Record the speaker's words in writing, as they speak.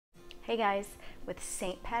Hey guys, with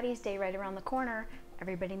St. Patty's Day right around the corner,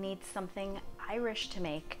 everybody needs something Irish to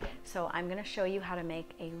make. So I'm going to show you how to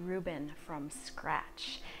make a Reuben from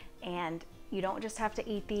scratch. And you don't just have to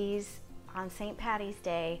eat these on St. Patty's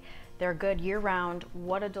Day. They're good year-round.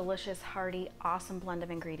 What a delicious, hearty, awesome blend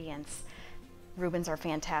of ingredients. Reubens are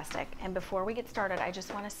fantastic. And before we get started, I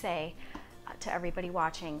just want to say to everybody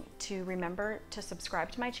watching to remember to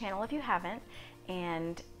subscribe to my channel if you haven't,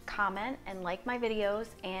 and comment and like my videos,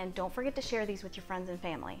 and don't forget to share these with your friends and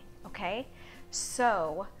family, okay?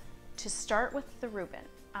 So to start with the Reuben,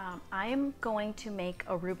 I am going to make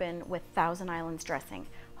a Reuben with Thousand Islands dressing,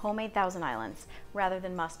 homemade Thousand Islands, rather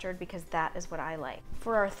than mustard, because that is what I like.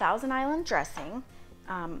 For our Thousand Island dressing,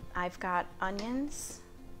 I've got onions,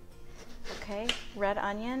 okay, red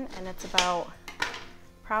onion, and it's about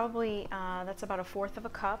probably, that's about 1/4 of a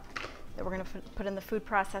cup that we're gonna put in the food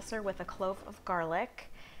processor with a clove of garlic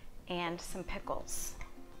and some pickles.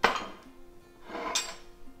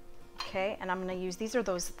 Okay, and I'm gonna use, these are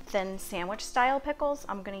those thin sandwich style pickles.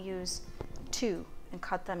 I'm gonna use 2 and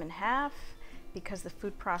cut them in half because the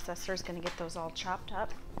food processor is gonna get those all chopped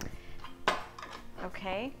up.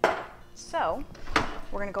 Okay, so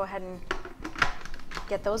we're gonna go ahead and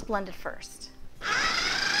get those blended first.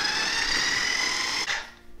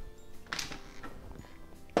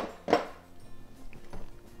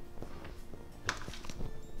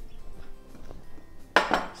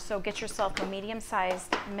 So get yourself a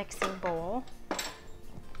medium-sized mixing bowl.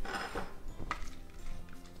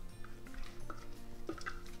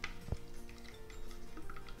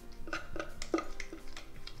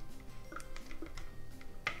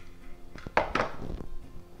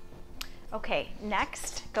 Okay,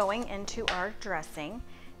 next, going into our dressing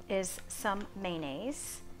is some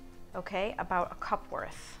mayonnaise, okay, about a cup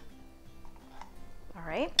worth. All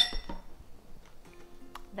right.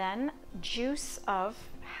 Then juice of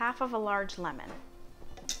 1/2 of a large lemon.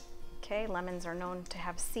 Okay, lemons are known to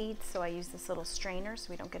have seeds, so I use this little strainer so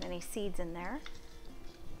we don't get any seeds in there.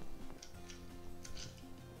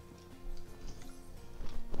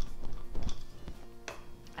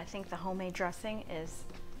 I think the homemade dressing is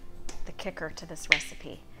the kicker to this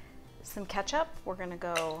recipe. Some ketchup, we're gonna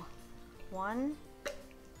go 1,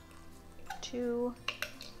 2,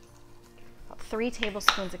 about 3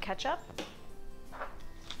 tablespoons of ketchup.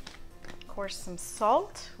 Of course, some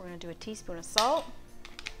salt. We're going to do a teaspoon of salt.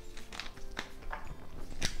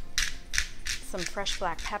 Some fresh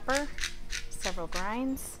black pepper, several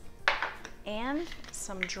grinds, and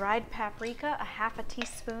some dried paprika, 1/2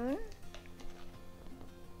 teaspoon.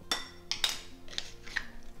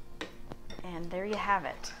 And there you have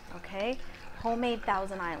it, okay? Homemade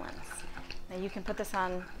Thousand Islands. Now you can put this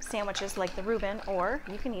on sandwiches like the Reuben, or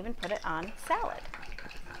you can even put it on salad.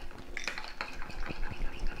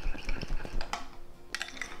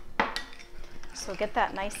 So get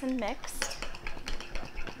that nice and mixed.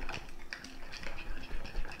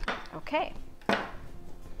 Okay,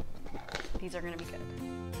 these are going to be good.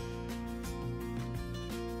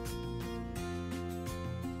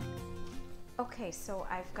 Okay, so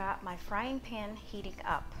I've got my frying pan heating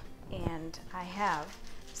up, and I have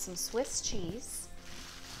some Swiss cheese,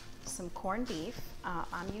 some corned beef.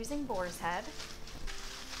 I'm using boar's head.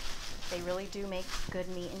 They really do make good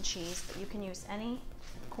meat and cheese, but you can use any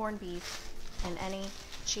corned beef and any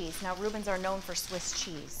cheese. Now, Reubens are known for Swiss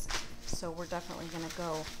cheese, so we're definitely going to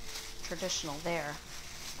go traditional there.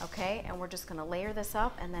 Okay, and we're just going to layer this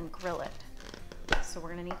up and then grill it. So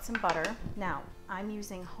we're going to need some butter. Now, I'm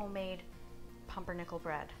using homemade pumpernickel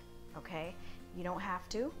bread. Okay, you don't have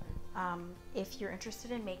to. If you're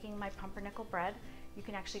interested in making my pumpernickel bread, you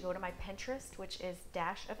can actually go to my Pinterest, which is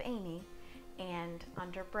 _Amy, and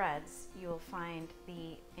under breads you will find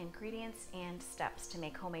the ingredients and steps to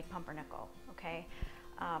make homemade pumpernickel. Okay,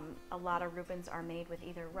 a lot of Reubens are made with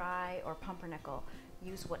either rye or pumpernickel.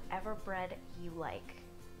 Use whatever bread you like.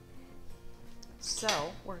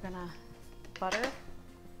 So we're gonna butter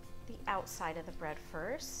the outside of the bread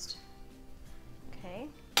first. Okay,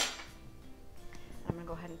 I'm gonna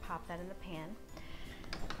go ahead and pop that in the pan.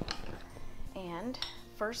 And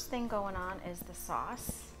first thing going on is the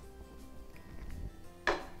sauce.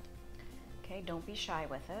 Okay, don't be shy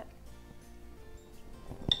with it.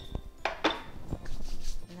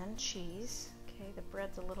 And then cheese. Okay, the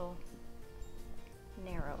bread's a little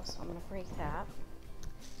narrow, so I'm gonna break that.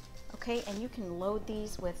 Okay, and you can load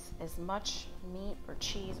these with as much meat or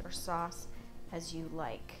cheese or sauce as you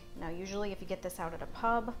like. Now, usually if you get this out at a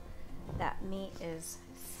pub, that meat is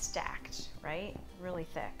stacked, right? Really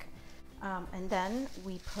thick. And then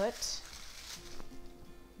we put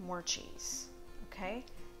more cheese, okay?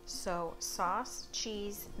 So sauce,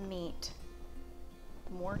 cheese, meat,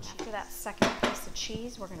 more cheese. After that second piece of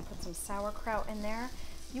cheese, we're gonna put some sauerkraut in there.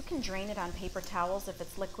 You can drain it on paper towels if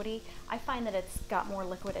it's liquidy. I find that it's got more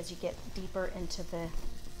liquid as you get deeper into the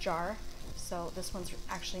jar. So this one's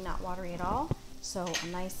actually not watery at all. So a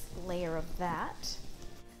nice layer of that.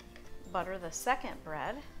 Butter the second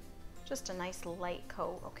bread. Just a nice light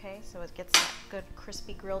coat, okay? So it gets that good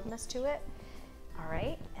crispy grilledness to it. All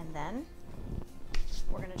right, and then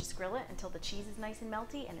we're gonna just grill it until the cheese is nice and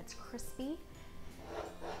melty and it's crispy.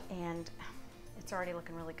 And it's already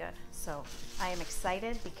looking really good. So I am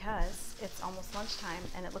excited because it's almost lunchtime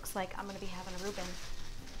and it looks like I'm gonna be having a Reuben.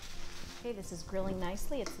 Okay, this is grilling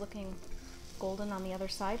nicely. It's looking golden on the other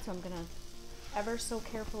side, so I'm gonna ever so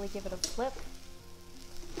carefully give it a flip.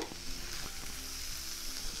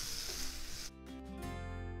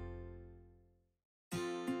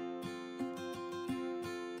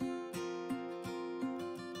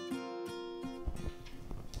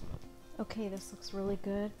 Okay, this looks really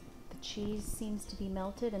good. The cheese seems to be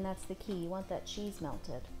melted, and that's the key. You want that cheese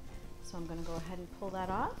melted. So I'm gonna go ahead and pull that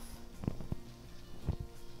off.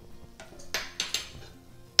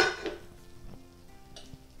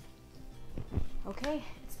 Okay,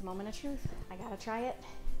 it's the moment of truth. I gotta try it.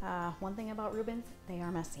 One thing about Reubens, they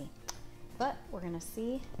are messy, but we're gonna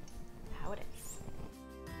see how it is.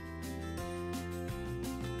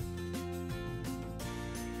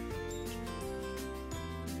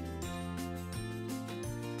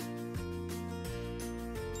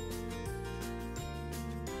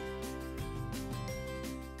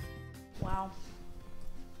 Wow,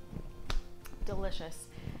 delicious.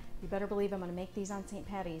 You better believe I'm gonna make these on St.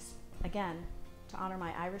 Patty's again to honor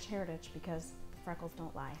my Irish heritage, because freckles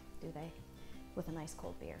don't lie, do they? With a nice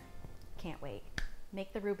cold beer. Can't wait.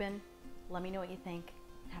 Make the Reuben. Let me know what you think.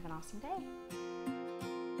 Have an awesome day.